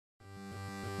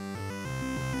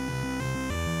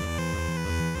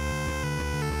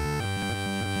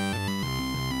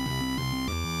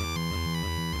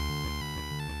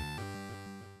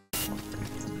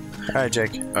Alright,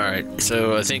 Jake. Alright,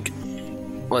 so I think...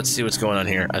 Let's see what's going on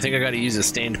here. I think I gotta use a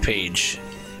stained page.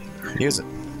 Use it.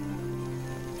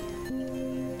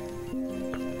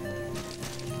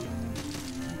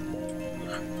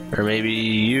 Or maybe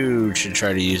you should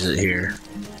try to use it here.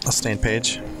 A stained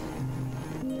page.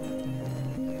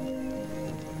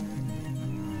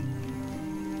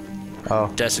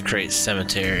 Oh. Desecrate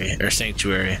cemetery, or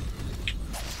sanctuary.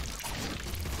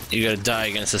 You gotta die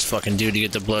against this fucking dude to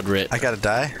get the blood writ. I gotta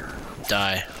die?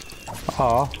 Die.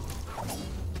 Aw.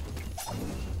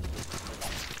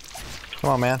 Come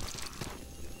on, man.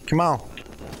 Come on.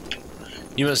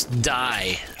 You must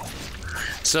die.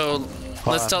 So,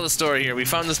 let's tell the story here. We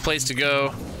found this place to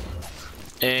go,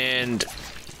 and...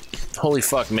 Holy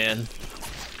fuck, man.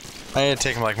 I need to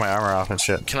take like my armor off and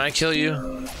shit. Can I kill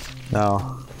you?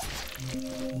 No.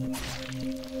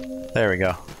 There we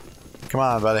go. Come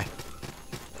on, buddy.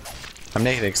 I'm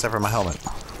naked except for my helmet.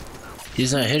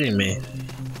 He's not hitting me.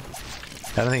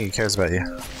 I don't think he cares about you.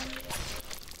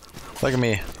 Look at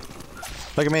me.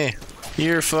 Look at me.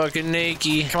 You're fucking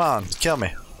naked. Come on, kill me.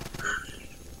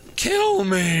 Kill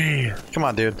me! Come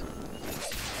on, dude.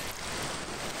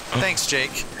 Thanks, Jake.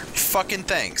 Fucking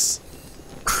thanks.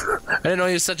 I didn't know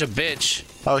you were such a bitch.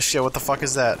 Oh shit, what the fuck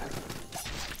is that?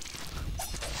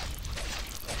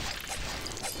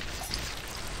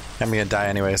 I'm gonna die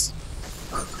anyways.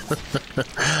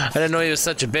 I didn't know he was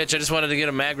such a bitch. I just wanted to get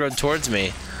him aggroed towards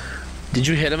me. Did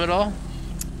you hit him at all?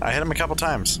 I hit him a couple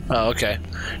times. Oh, okay.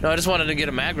 No, I just wanted to get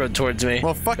him aggroed towards me.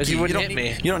 Well, fuck you. He wouldn't you hit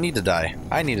me. You don't need to die.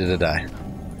 I needed to die.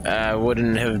 We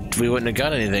wouldn't have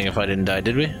got anything if I didn't die,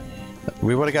 did we?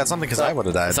 We would have got something because I would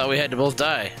have died. I thought we had to both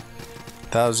die.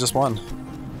 That was just one.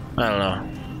 I don't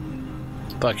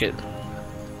know. Fuck it.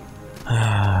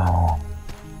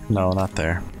 No, not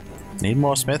there. Need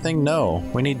more smithing? No.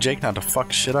 We need Jake not to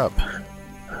fuck shit up.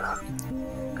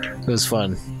 It was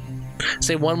fun.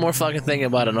 Say one more fucking thing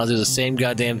about it and I'll do the same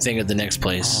goddamn thing at the next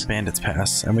place. Oh, bandits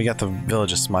pass. And we got the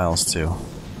Village of Smiles too.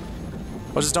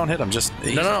 Well, just don't hit him. Just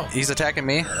No. He's attacking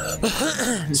me.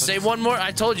 Say one more.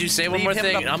 I told you. Say one more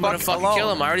thing. I'm gonna fucking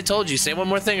kill him. I already told you. Say one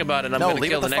more thing about it. And I'm gonna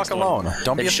kill the next one. No, leave it the fuck alone.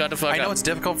 Don't be. Shut the fuck up. I know it's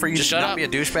difficult for you to not be a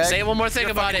douchebag. Say one more thing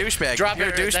about it. Douchebag. Drop You're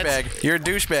it. a douchebag. You're a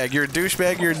douchebag. You're a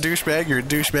douchebag. You're a douchebag. You're a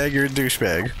douchebag. You're a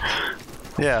douchebag.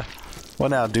 Yeah.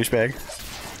 What now, douchebag?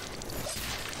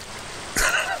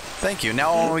 Thank you. Now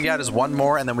all we got is one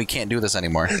more, and then we can't do this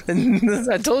anymore.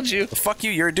 I told you. Fuck you.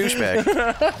 You're a douchebag.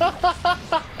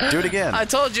 Do it again. I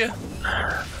told you.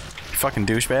 Fucking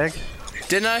douchebag.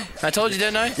 Didn't I? I told you,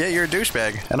 didn't I? Yeah, you're a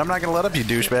douchebag, and I'm not gonna let up, you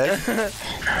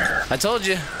douchebag. I told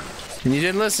you, and you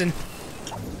didn't listen.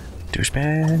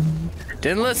 Douchebag.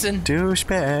 Didn't listen.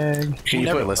 Douchebag. Can you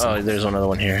never put, listen. Oh, there's another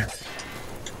one here.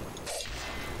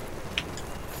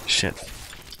 Shit.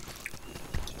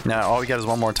 Now all we got is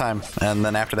one more time, and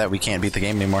then after that we can't beat the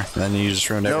game anymore. And then you just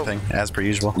ruined everything, as per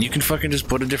usual. You can fucking just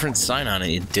put a different sign on it,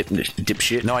 you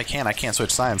dipshit. No, I can't. I can't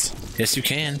switch signs. Yes, you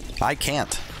can. I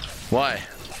can't. Why?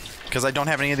 Because I don't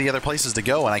have any of the other places to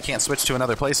go, and I can't switch to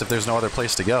another place if there's no other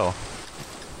place to go.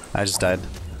 I just died.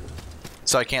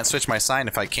 So I can't switch my sign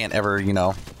if I can't ever, you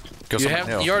know, go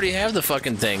somewhere new. You already have the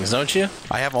fucking things, don't you?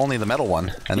 I have only the metal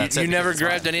one, and that's it. You never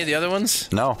grabbed any of the other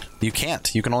ones? No, you can't.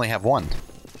 You can only have one.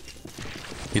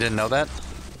 You didn't know that?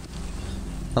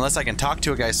 Unless I can talk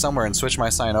to a guy somewhere and switch my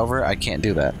sign over, I can't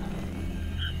do that.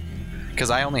 Because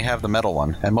I only have the metal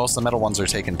one, and most of the metal ones are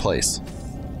taking place.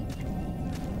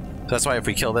 So that's why if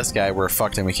we kill this guy, we're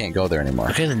fucked and we can't go there anymore.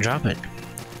 Okay, then drop it.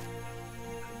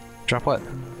 Drop what?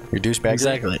 Your douchebag?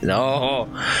 Exactly. No.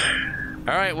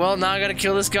 Alright, well, now I gotta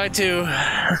kill this guy too.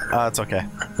 It's okay.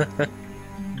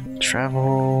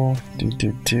 Travel.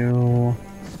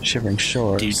 Shivering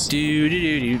Shores.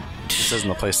 This isn't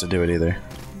the place to do it either.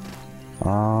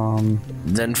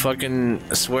 Then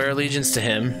fucking swear allegiance to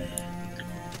him.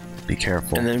 Be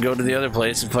careful. And then go to the other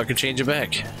place and fucking change it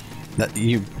back. That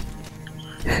you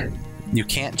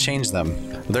can't change them.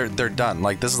 They're done.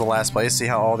 Like, this is the last place. See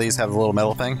how all these have the little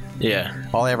metal thing? Yeah.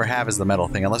 All I ever have is the metal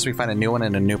thing. Unless we find a new one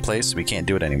in a new place, we can't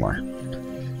do it anymore.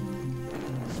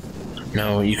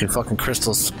 No, you can fucking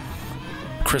crystal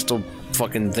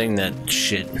fucking thing, that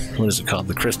shit. What is it called?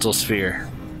 The crystal sphere.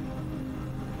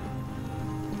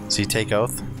 So you take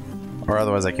oath? Or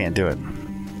otherwise I can't do it.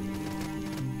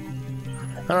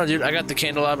 I don't know, dude. I got the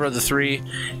candelabra of the 3,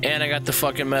 and I got the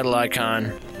fucking metal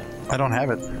icon. I don't have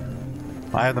it.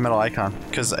 I have the metal icon.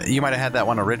 Because you might have had that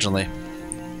one originally.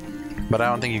 But I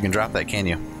don't think you can drop that, can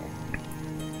you?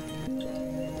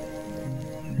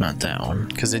 Not that one.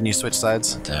 Because didn't you switch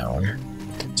sides? Not that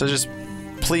one. So just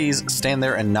please stand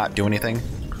there and not do anything.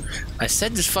 I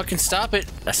said just fucking stop it.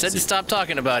 I said to stop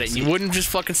talking about it. You wouldn't just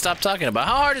fucking stop talking about it.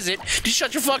 How hard is it? Just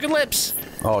shut your fucking lips.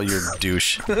 Oh, you're a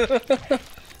douche. Come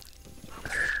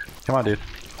on, dude.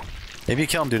 If you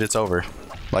kill him, dude, it's over.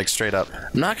 Like, straight up.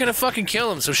 I'm not gonna fucking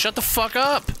kill him, so shut the fuck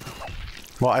up.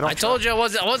 Well, I told you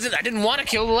I didn't want to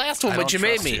kill the last one, but you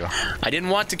made me. I didn't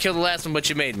want to kill the last one, but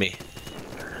you made me.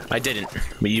 I didn't,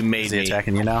 but you made me. Is he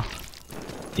attacking you now?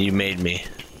 You made me.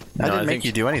 I didn't make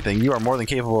you do anything. You are more than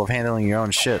capable of handling your own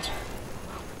shit.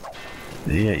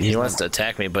 Yeah, he wants to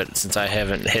attack me, but since I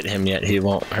haven't hit him yet, he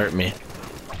won't hurt me.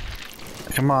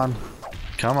 Come on.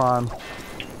 Come on.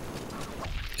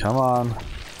 Come on.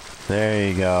 There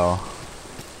you go.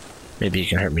 Maybe he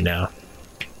can hurt me now.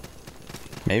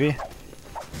 Maybe?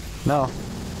 No.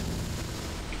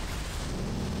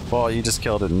 Well, you just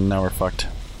killed it and now we're fucked.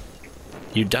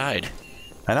 You died.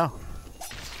 I know.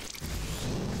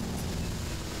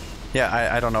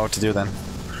 Yeah, I don't know what to do then.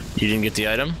 You didn't get the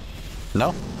item?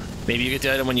 No. Maybe you get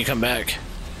the item when you come back.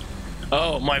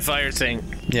 Oh, my fire thing.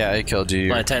 Yeah, it killed you.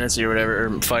 My tendency or whatever,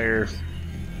 or fire...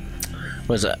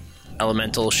 What is that?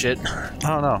 Elemental shit? I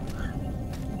don't know.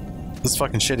 This is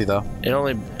fucking shitty though. It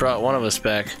only brought one of us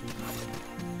back.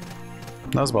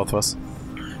 That was both of us.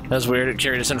 That's weird, it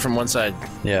carried us in from one side.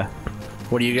 Yeah.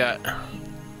 What do you got?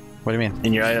 What do you mean?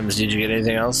 In your items, did you get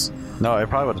anything else? No, it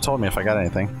probably would have told me if I got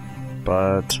anything.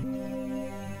 But...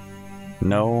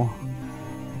 No.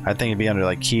 I think it'd be under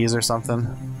like keys or something.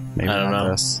 Maybe I don't not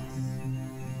know. this.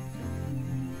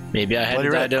 Maybe I had Bloody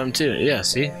the Writ. item too. Yeah,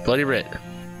 see? Bloody Writ.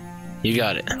 You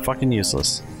got it. Fucking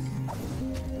useless.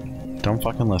 Don't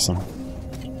fucking listen.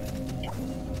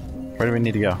 Where do we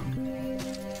need to go?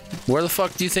 Where the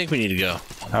fuck do you think we need to go?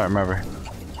 I don't remember.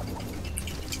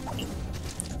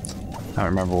 I don't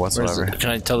remember whatsoever. Can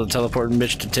I tell the teleporting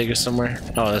bitch to take us somewhere?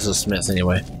 Oh, that's a Smith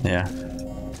anyway. Yeah.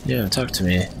 Yeah, talk to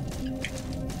me.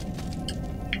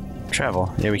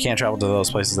 Travel. Yeah, we can't travel to those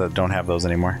places that don't have those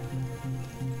anymore.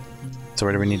 So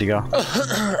where do we need to go?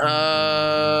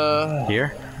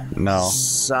 Here? No.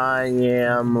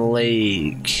 Siam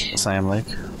Lake. Siam Lake?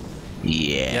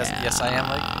 Yeah. Yes, I am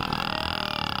Lake?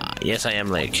 Yes, I am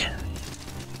Lake.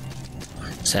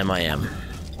 Sam, I am.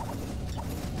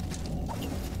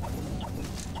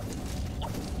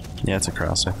 Yeah, it's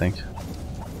across, I think.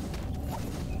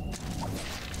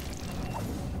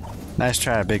 Nice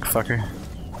try, big fucker.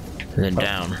 And then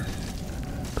down.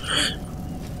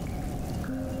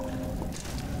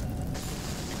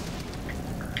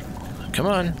 Come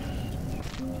on.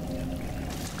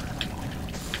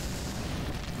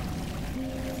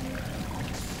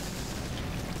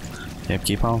 Yep,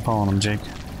 keep on following him, Jake.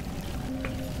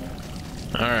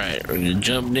 Alright, we're gonna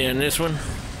jump down this one.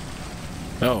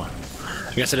 Oh,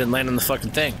 I guess I didn't land on the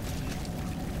fucking thing.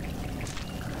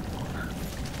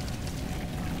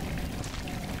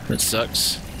 That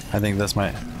sucks. I think this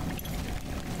might...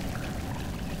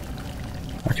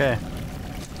 Okay.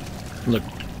 Look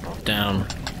down.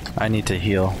 I need to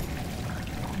heal.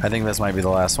 I think this might be the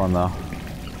last one, though.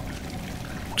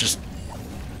 Just...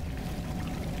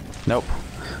 Nope.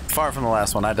 Far from the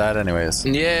last one. I died anyways.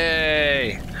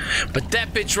 Yay! But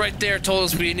that bitch right there told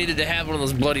us we needed to have one of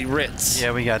those bloody writs.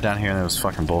 Yeah, we got down here and it was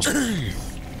fucking bullshit.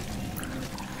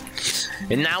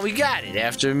 And now we got it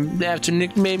after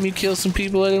Nick made me kill some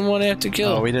people I didn't want to have to kill.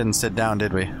 Oh, we didn't sit down,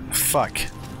 did we? Fuck.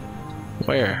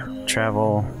 Where?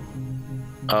 Travel.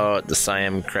 Oh, at the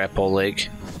Siam Craphole Lake.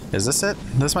 Is this it?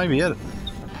 This might be it.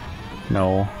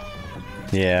 No.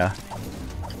 Yeah.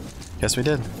 Guess we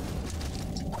did.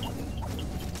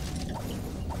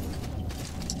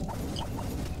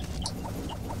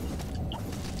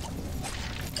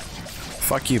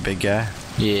 Fuck you, big guy.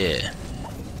 Yeah.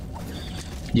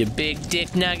 You big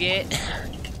dick nugget.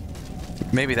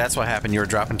 Maybe that's what happened. You were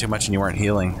dropping too much and you weren't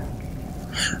healing.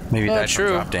 Maybe you died from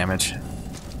drop damage.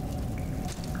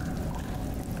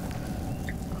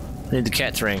 I need the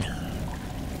cat's ring.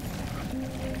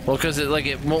 Well, because it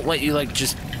won't let you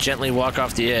just gently walk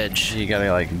off the edge. You gotta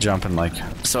like jump and like...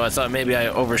 So I thought maybe I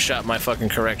overshot my fucking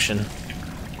correction.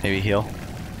 Maybe heal.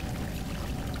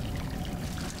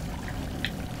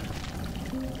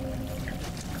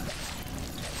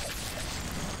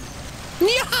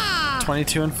 Yeah!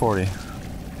 22 and 40.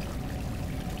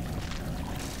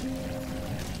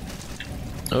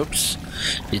 Oops.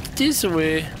 It's this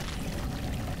way.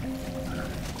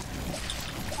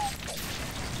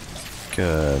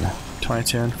 Good.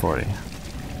 22 and 40.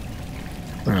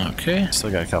 Okay.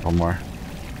 Still got a couple more.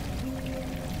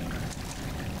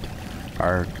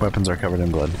 Our weapons are covered in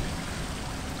blood.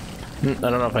 I don't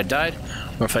know if I died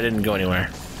or if I didn't go anywhere.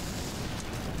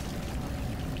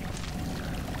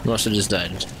 Must have just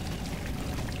died.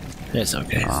 It's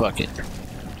okay. Fuck it.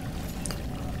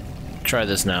 Try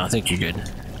this now. I think you're good.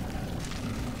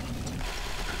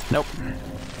 Nope.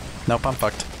 Nope, I'm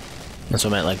fucked. That's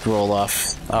what I meant, like roll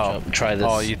off. Oh, try this.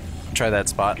 Oh, you try that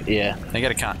spot? Yeah. I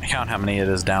gotta count how many it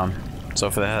is down. So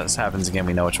if this happens again,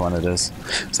 we know which one it is.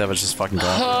 So it's just fucking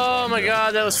going. Oh my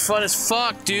god, that was fun as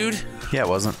fuck, dude. Yeah, it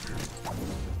wasn't.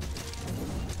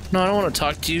 No, I don't want to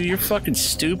talk to you. You're fucking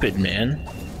stupid, man.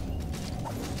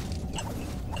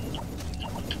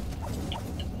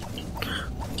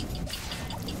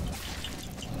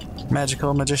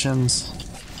 Magical magicians.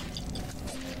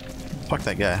 Fuck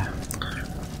that guy.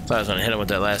 Thought I was gonna hit him with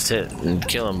that last hit and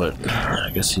kill him, but I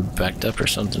guess he backed up or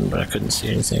something, but I couldn't see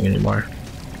anything anymore.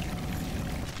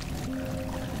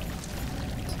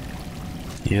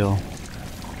 Heal.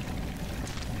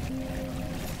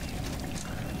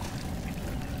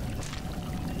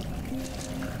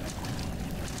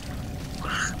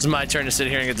 It's my turn to sit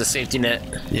here and get the safety net.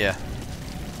 Yeah.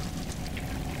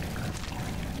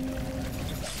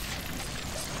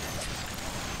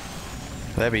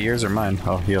 Would that be yours or mine?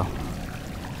 Oh, heal.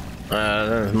 That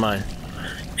was mine.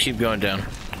 Keep going down,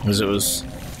 because it was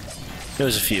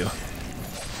a few.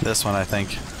 This one, I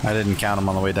think. I didn't count them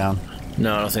on the way down.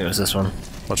 No, I don't think it was this one.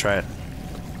 We'll try it.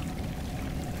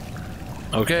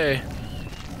 Okay.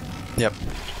 Yep.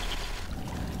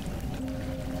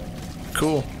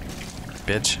 Cool.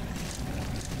 Bitch.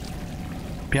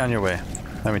 Be on your way.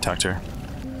 Let me talk to her.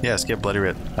 Yes, get bloody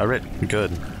writ. A writ. Good.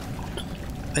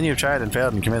 Then you've tried and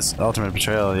failed and commits ultimate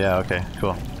betrayal. Yeah, okay,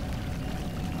 cool.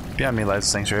 Beyond me lies the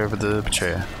sanctuary of the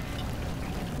betrayer.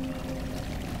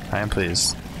 I am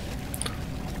pleased.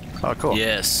 Oh, cool.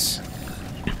 Yes.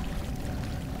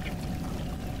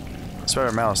 Spread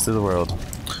our malice through the world.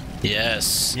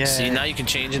 Yes. Yay. See, now you can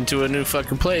change into a new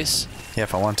fucking place. Yeah,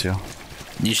 if I want to.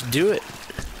 You should do it.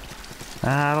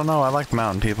 I don't know. I like the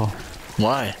mountain people.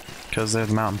 Why? Because they're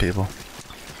the mountain people.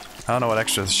 I don't know what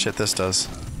extra shit this does.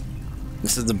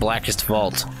 This is the blackest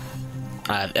vault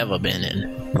I've ever been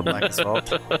in. The blackest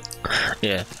vault?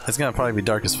 Yeah. It's gonna probably be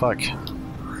dark as fuck.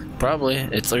 Probably.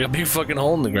 It's like a big fucking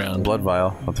hole in the ground. Blood vial.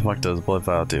 What the fuck does blood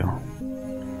vial do?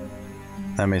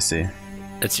 Let me see.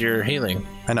 It's your healing.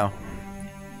 I know.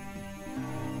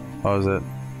 What was it?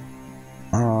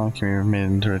 Oh, can be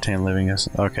made to retain living.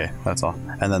 Okay, that's all.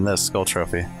 And then this skull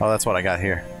trophy. Oh, that's what I got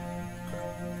here.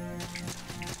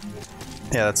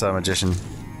 Yeah, that's a magician.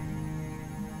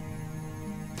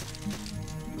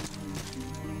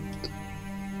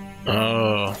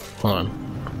 Oh, hold on.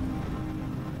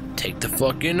 Take the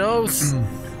fucking oath.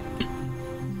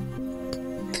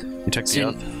 You took the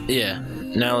oath? Yeah.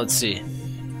 Now let's see.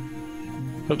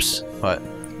 Oops. What?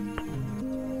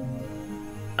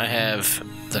 I have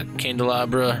the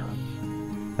candelabra,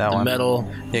 That the one? metal.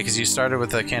 Yeah, because you started with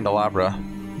the candelabra.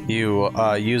 You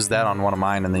used that on one of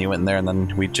mine, and then you went in there, and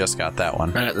then we just got that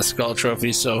one. I got the skull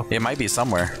trophy, so. It might be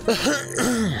somewhere.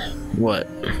 What?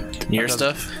 Your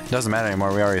stuff? Doesn't matter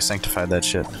anymore. We already sanctified that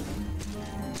shit.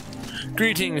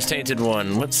 Greetings, Tainted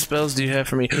One. What spells do you have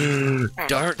for me?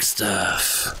 Dark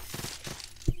stuff.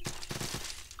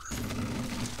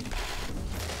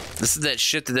 This is that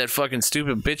shit that fucking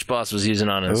stupid bitch boss was using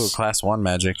on us. Ooh, class 1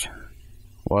 magic.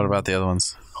 What about the other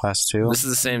ones? Class 2? This is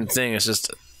the same thing. It's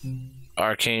just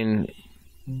arcane.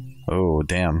 Oh,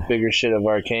 damn. Bigger shit of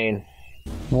arcane.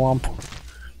 Womp.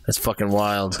 That's fucking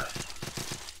wild.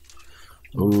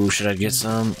 Ooh, should I get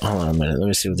some? Hold on a minute. Let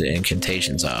me see what the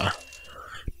incantations are.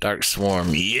 Dark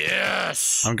Swarm.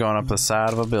 Yes! I'm going up the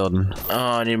side of a building. Oh,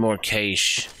 I need more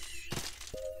cash.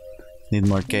 Need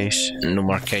more cash. No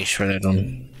more cash for that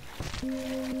one.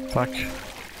 Fuck.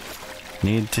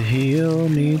 Need to heal,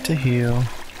 need to heal.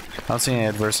 I don't see any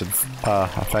adverse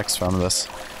effects from this.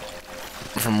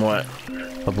 From what?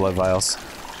 The blood vials.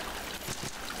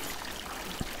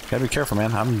 Gotta be careful,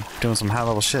 man. I'm doing some high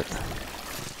level shit.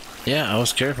 Yeah, I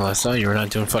was careful. I saw you were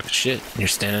not doing fucking shit. You're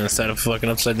standing on the side of a fucking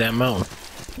upside down mountain.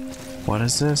 What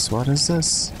is this? What is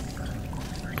this?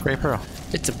 Gray pearl.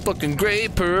 It's a fucking gray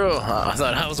pearl. I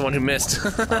thought I was the one who missed.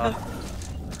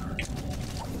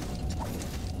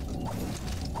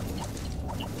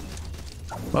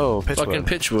 Oh, pitchwood. Fucking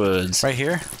pitchwoods. Right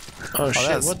here? Oh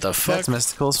shit, what the fuck? That's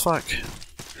mystical as fuck.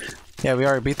 Yeah, we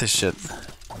already beat this shit.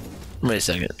 Wait a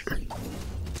second.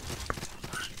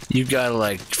 You gotta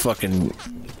like fucking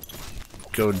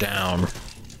go down.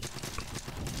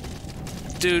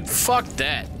 Dude, fuck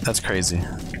that. That's crazy.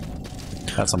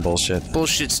 That's some bullshit.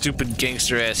 Bullshit, stupid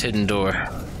gangster ass hidden door.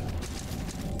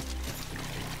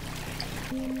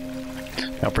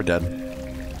 Nope, we're dead.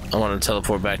 I want to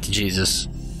teleport back to Jesus.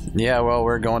 Yeah, well,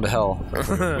 we're going to hell.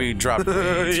 We dropped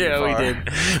way too Yeah, far. we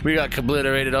did. We got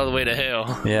obliterated all the way to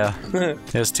hell. Yeah.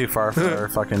 It was too far for our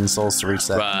fucking souls to reach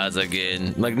that. Rise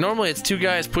again. Like, normally it's two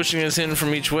guys pushing us in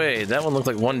from each way. That one looked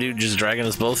like one dude just dragging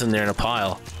us both in there in a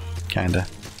pile. Kinda.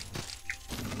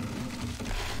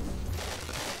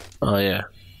 Oh, yeah.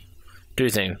 Do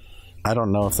your thing. I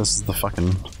don't know if this is the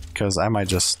fucking... Because I might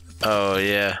just... Oh,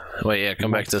 yeah. Wait, yeah,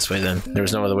 come back this way then. There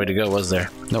was no other way to go, was there?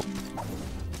 Nope.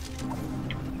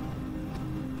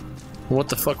 What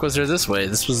the fuck was there this way?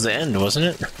 This was the end, wasn't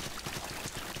it?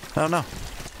 I don't know.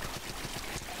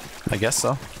 I guess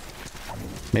so.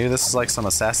 Maybe this is like some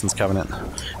Assassin's Covenant.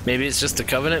 Maybe it's just the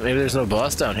Covenant? Maybe there's no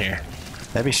boss down here.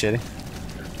 That'd be shitty.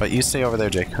 But you stay over there,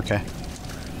 Jake, okay?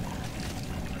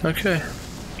 Okay.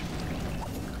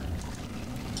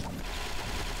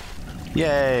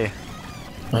 Yay!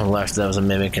 Oh, left, that was a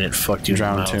mimic and it fucked you in the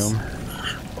Drowned mouth. tomb.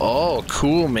 Oh,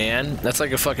 cool, man. That's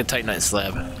like a fucking Titanite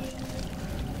slab.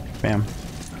 Bam.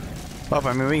 Well,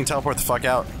 I mean, we can teleport the fuck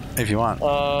out if you want.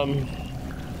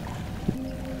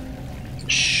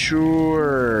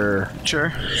 Sure.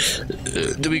 Sure.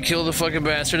 Did we kill the fucking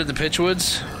bastard at the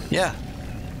Pitchwoods? Yeah.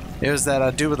 It was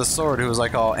that dude with the sword who was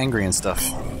like all angry and stuff.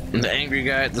 The angry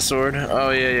guy at the sword? Oh,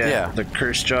 yeah. Yeah. The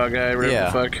curse jaw guy, whatever Yeah.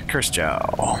 the fuck. Curse Jow.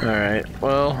 Alright,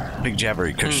 well, Big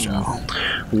jabbery Curse Jow.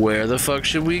 where the fuck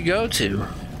should we go to?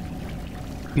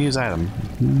 Use item.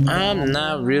 I'm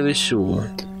not really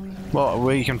sure. Well,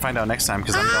 we can find out next time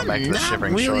because I'm going back to the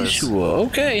Shivering really Shores. sure.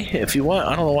 Okay, if you want.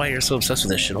 I don't know why you're so obsessed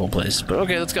with this shithole place, but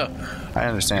okay, let's go. I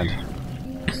understand.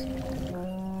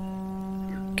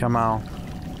 Come on.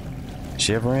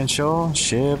 Shivering Shore,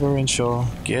 Shivering Shore.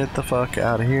 Get the fuck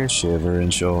out of here, Shivering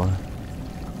Shore.